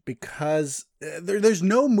watch, because there's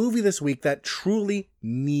no movie this week that truly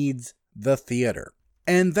needs the theater.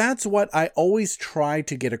 And that's what I always try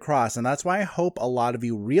to get across, and that's why I hope a lot of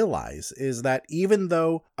you realize, is that even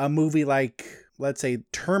though a movie like, let's say,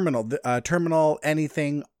 Terminal,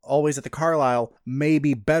 Anything, Always at the Carlisle may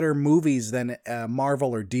be better movies than a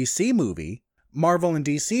Marvel or DC movie, Marvel and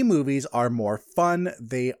DC movies are more fun.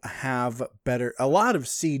 They have a lot of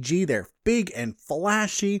CG. They're big and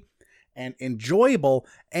flashy and enjoyable,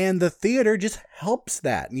 and the theater just helps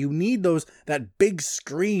that. You need that big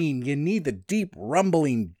screen, you need the deep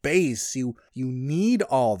rumbling bass, you need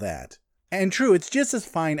all that. And true, it's just as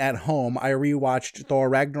fine at home. I rewatched Thor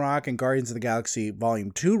Ragnarok and Guardians of the Galaxy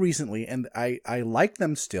Volume 2 recently, and I like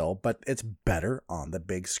them still, but it's better on the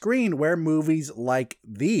big screen, where movies like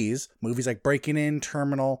these, movies like Breaking In,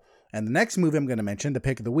 Terminal, and the next movie I'm going to mention, the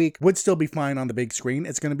pick of the week, would still be fine on the big screen.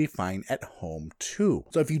 It's going to be fine at home too.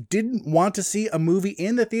 So if you didn't want to see a movie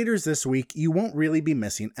in the theaters this week, you won't really be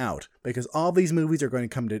missing out, because all these movies are going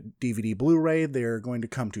to come to DVD Blu-ray. They're going to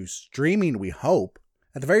come to streaming, we hope.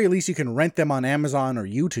 At the very least, you can rent them on Amazon or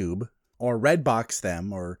YouTube, or Redbox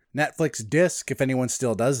them, or Netflix Disc if anyone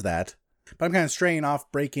still does that. But I'm kind of straying off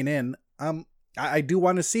Breaking In. I do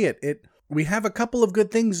want to see it. We have a couple of good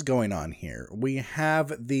things going on here. We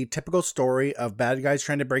have the typical story of bad guys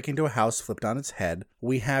trying to break into a house flipped on its head.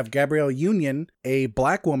 We have Gabrielle Union, a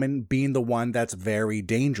black woman, being the one that's very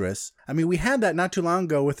dangerous. I mean, we had that not too long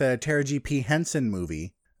ago with a Taraji P. Henson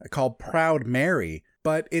movie called Proud Mary,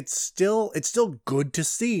 but it's still good to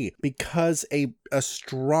see because a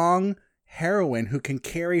strong heroine who can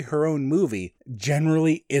carry her own movie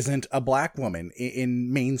generally isn't a black woman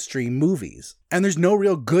in mainstream movies. And there's no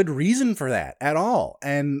real good reason for that at all.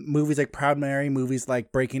 And movies like Proud Mary, movies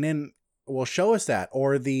like Breaking In will show us that.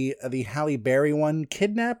 Or the Halle Berry one,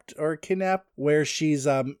 Kidnapped, where she's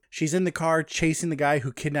in the car chasing the guy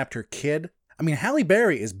who kidnapped her kid. I mean, Halle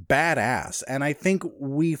Berry is badass, and I think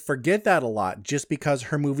we forget that a lot just because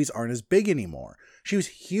her movies aren't as big anymore. She was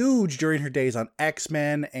huge during her days on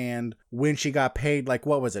X-Men, and when she got paid, like,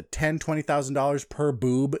 what was it, $10,000, $20,000 per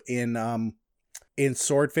boob in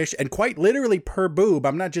Swordfish, and quite literally per boob.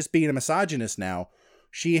 I'm not just being a misogynist now.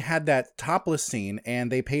 She had that topless scene,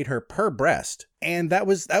 and they paid her per breast. And that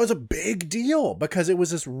was a big deal because it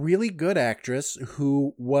was this really good actress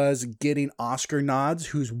who was getting Oscar nods,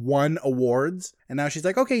 who's won awards. And now she's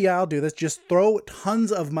like, okay, yeah, I'll do this. Just throw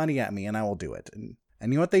tons of money at me and I will do it. And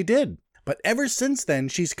you know what they did? But ever since then,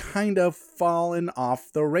 she's kind of fallen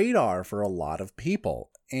off the radar for a lot of people.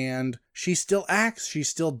 And she still acts, she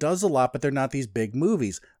still does a lot, but they're not these big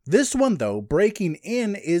movies. This one, though, Breaking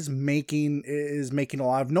In, is making a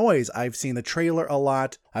lot of noise. I've seen the trailer a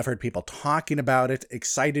lot. I've heard people talking about it,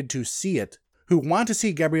 excited to see it, who want to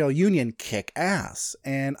see Gabrielle Union kick ass.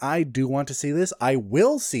 And I do want to see this. I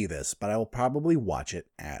will see this, but I will probably watch it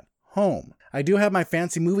at home. I do have my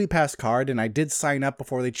fancy movie pass card, and I did sign up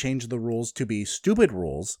before they changed the rules to be stupid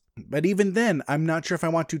rules. But even then, I'm not sure if I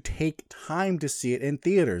want to take time to see it in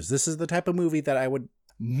theaters. This is the type of movie that I would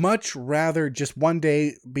much rather just one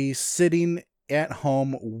day be sitting at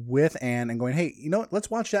home with Anne and going, hey, you know what?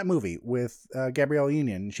 Let's watch that movie with Gabrielle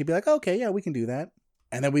Union. And she'd be like, okay, yeah, we can do that.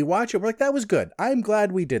 And then we watch it. We're like, that was good. I'm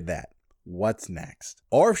glad we did that. What's next?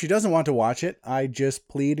 Or if she doesn't want to watch it, I just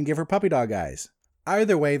plead and give her puppy dog eyes.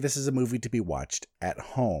 Either way, this is a movie to be watched at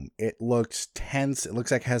home. It looks tense. It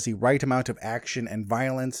looks like it has the right amount of action and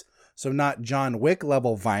violence. So not John Wick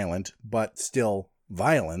level violent, but still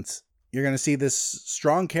violence. You're going to see this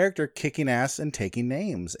strong character kicking ass and taking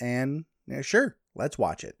names. And yeah, sure, let's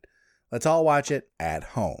watch it. Let's all watch it at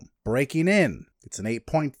home. Breaking In. It's an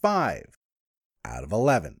 8.5 out of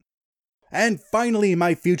 11. And finally,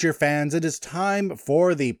 my future fans, it is time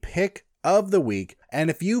for the pick of the week.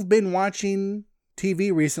 And if you've been watching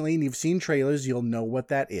TV recently and you've seen trailers, you'll know what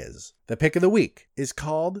that is. The pick of the week is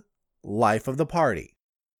called Life of the Party.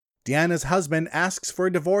 Deanna's husband asks for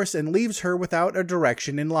a divorce and leaves her without a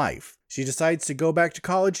direction in life. She decides to go back to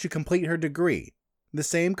college to complete her degree, the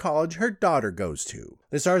same college her daughter goes to.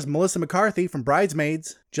 This stars Melissa McCarthy from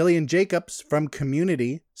Bridesmaids, Jillian Jacobs from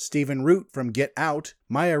Community, Stephen Root from Get Out,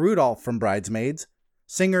 Maya Rudolph from Bridesmaids,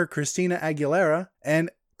 singer Christina Aguilera,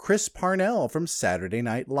 and Chris Parnell from Saturday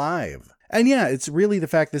Night Live. And yeah, it's really the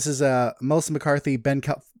fact this is a Melissa McCarthy, Ben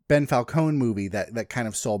Falcone movie that kind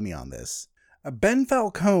of sold me on this. Ben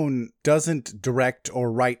Falcone doesn't direct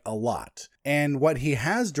or write a lot. And what he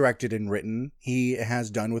has directed and written, he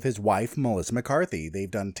has done with his wife, Melissa McCarthy. They've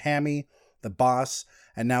done Tammy, The Boss,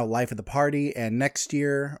 and now Life of the Party. And next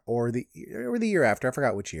year, or the year after, I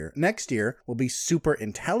forgot which year, next year will be Super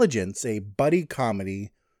Intelligence, a buddy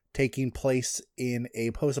comedy taking place in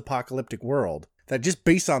a post-apocalyptic world. That just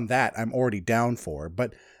based on that, I'm already down for.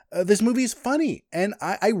 But this movie is funny, and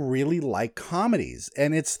I really like comedies.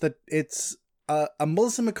 And it's a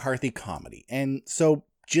Melissa McCarthy comedy. And so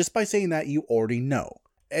just by saying that, you already know.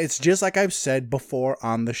 It's just like I've said before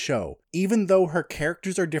on the show. Even though her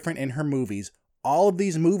characters are different in her movies, all of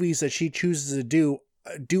these movies that she chooses to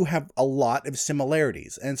do have a lot of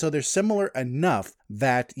similarities. And so they're similar enough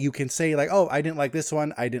that you can say like, oh, I didn't like this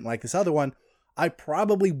one, I didn't like this other one. I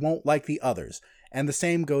probably won't like the others. And the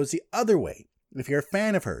same goes the other way. If you're a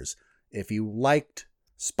fan of hers, if you liked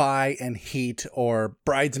Spy and Heat or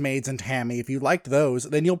Bridesmaids and Tammy, if you liked those,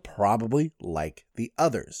 then you'll probably like the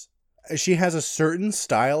others. She has a certain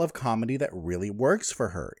style of comedy that really works for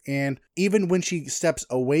her. And even when she steps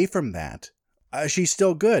away from that, she's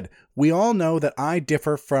still good. We all know that I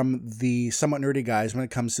differ from the Somewhat Nerdy guys when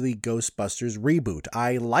it comes to the Ghostbusters reboot.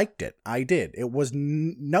 I liked it. I did. It was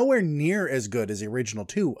nowhere near as good as the original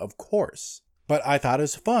two, of course. But I thought it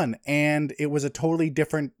was fun, and it was a totally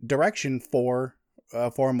different direction for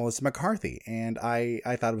Melissa McCarthy. And I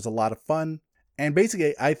thought it was a lot of fun. And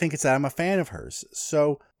basically, I think it's that I'm a fan of hers.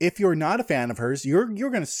 So if you're not a fan of hers, you're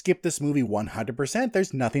going to skip this movie 100%.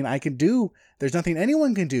 There's nothing I can do. There's nothing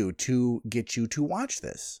anyone can do to get you to watch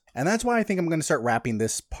this. And that's why I think I'm going to start wrapping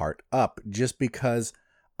this part up, just because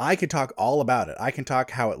I could talk all about it. I can talk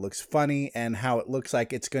how it looks funny and how it looks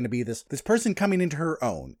like it's going to be this person coming into her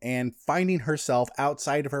own and finding herself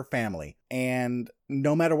outside of her family. And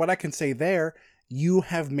no matter what I can say there, you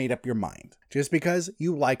have made up your mind. Just because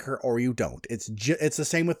you like her or you don't. It's the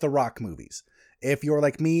same with the Rock movies. If you're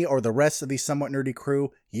like me or the rest of the Somewhat Nerdy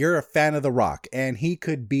crew, you're a fan of The Rock, and he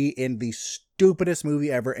could be in the stupidest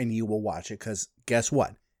movie ever and you will watch it, because guess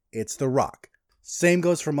what? It's The Rock. Same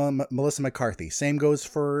goes for Melissa McCarthy. Same goes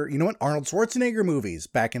for, Arnold Schwarzenegger movies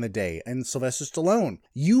back in the day, and Sylvester Stallone.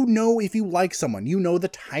 You know if you like someone, you know the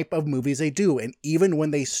type of movies they do, and even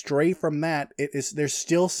when they stray from that, there's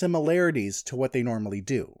still similarities to what they normally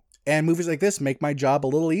do. And movies like this make my job a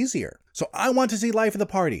little easier. So I want to see Life of the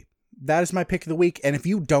Party. That is my pick of the week, and if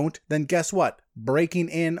you don't, then guess what? Breaking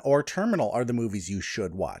In or Terminal are the movies you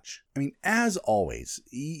should watch. I mean, as always,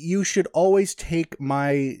 you should always take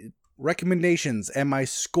my recommendations and my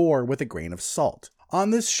score with a grain of salt.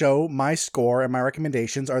 On this show, my score and my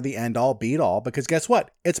recommendations are the end-all be-all, because guess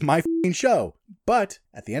what? It's my f***ing show. But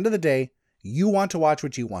at the end of the day, you want to watch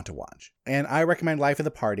what you want to watch. And I recommend Life of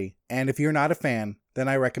the Party, and if you're not a fan, then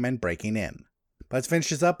I recommend Breaking In. Let's finish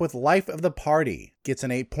this up with Life of the Party. Gets an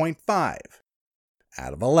 8.5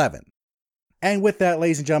 out of 11. And with that,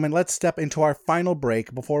 ladies and gentlemen, let's step into our final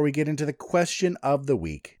break before we get into the question of the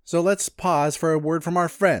week. So let's pause for a word from our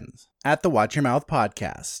friends at the Watch Your Mouth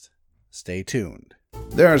podcast. Stay tuned.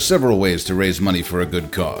 There are several ways to raise money for a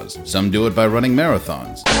good cause. Some do it by running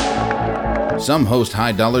marathons. Some host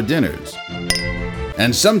high-dollar dinners.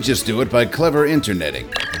 And some just do it by clever interneting.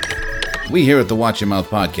 We here at the Watch Your Mouth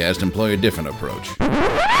podcast employ a different approach.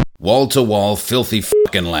 Wall-to-wall, filthy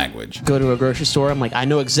fucking language. Go to a grocery store, I'm like, I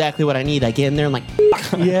know exactly what I need. I get in there, I'm like,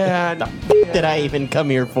 yeah, the did I even come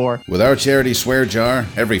here for? With our charity swear jar,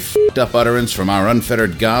 every fucked up utterance from our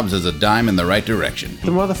unfettered gobs is a dime in the right direction.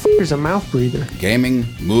 The motherfucker's a mouth breather. Gaming,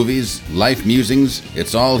 movies, life musings,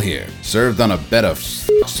 it's all here. Served on a bed of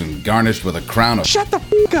fucks and garnished with a crown of... Shut the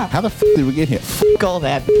fuck up! How the fuck did we get here? Fuck all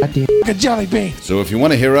that, goddamn a jelly bean. So if you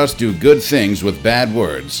want to hear us do good things with bad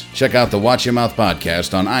words, check out the Watch Your Mouth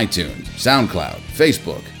podcast on iTunes, SoundCloud,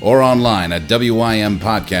 Facebook, or online at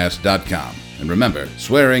wympodcast.com. And remember,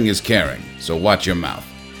 swearing is caring, so watch your mouth.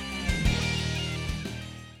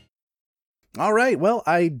 All right, well,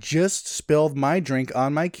 I just spilled my drink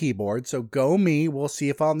on my keyboard, so go me. We'll see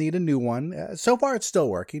if I'll need a new one. So far, it's still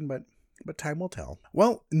working, but time will tell.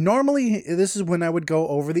 Well, normally, this is when I would go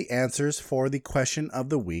over the answers for the question of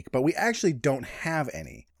the week, but we actually don't have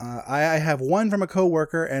any. I have one from a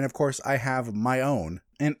coworker, and of course, I have my own.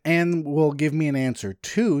 And Anne will give me an answer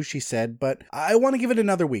too, she said, but I want to give it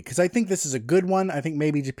another week because I think this is a good one. I think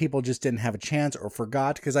maybe people just didn't have a chance or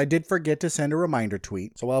forgot, because I did forget to send a reminder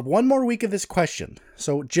tweet. So I'll have one more week of this question.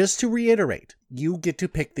 So just to reiterate, you get to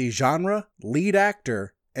pick the genre, lead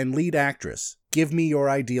actor, and lead actress. Give me your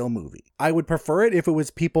ideal movie. I would prefer it if it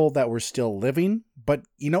was people that were still living, but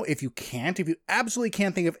if you absolutely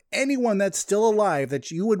can't think of anyone that's still alive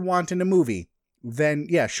that you would want in a movie, then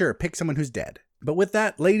yeah, sure, pick someone who's dead. But with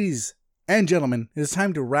that, ladies and gentlemen, it is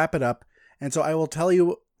time to wrap it up. And so I will tell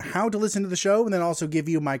you how to listen to the show, and then also give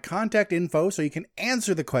you my contact info so you can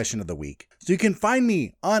answer the question of the week. So you can find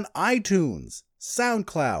me on iTunes,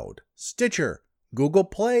 SoundCloud, Stitcher, Google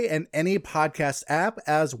Play, and any podcast app,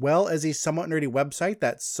 as well as a Somewhat Nerdy website,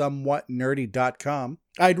 that's somewhatnerdy.com.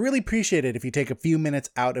 I'd really appreciate it if you take a few minutes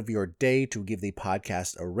out of your day to give the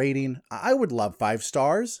podcast a rating. I would love 5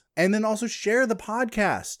 stars. And then also share the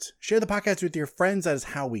podcast. Share the podcast with your friends. That is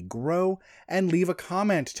how we grow. And leave a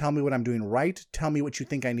comment. Tell me what I'm doing right. Tell me what you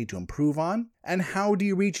think I need to improve on. And how do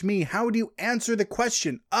you reach me? How do you answer the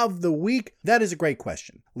question of the week? That is a great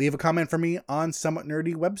question. Leave a comment for me on Somewhat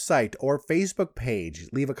Nerdy website or Facebook page.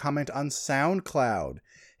 Leave a comment on SoundCloud.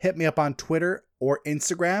 Hit me up on Twitter or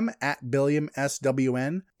Instagram at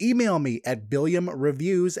BilliamSWN. Email me at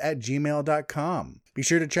BilliamReviews@gmail.com. Be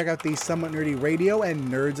sure to check out the Somewhat Nerdy Radio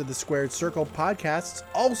and Nerds of the Squared Circle podcasts,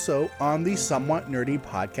 also on the Somewhat Nerdy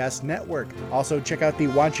Podcast Network. Also, check out the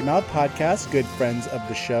Watch Your Mouth podcast, good friends of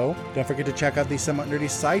the show. Don't forget to check out the Somewhat Nerdy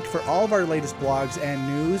site for all of our latest blogs and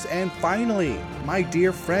news. And finally, my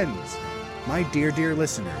dear friends, my dear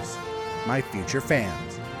listeners, my future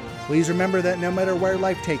fans, please remember that no matter where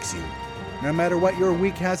life takes you, no matter what your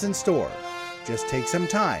week has in store, just take some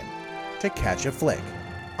time to catch a flick.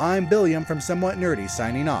 I'm Billiam from Somewhat Nerdy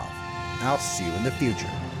signing off. I'll see you in the future.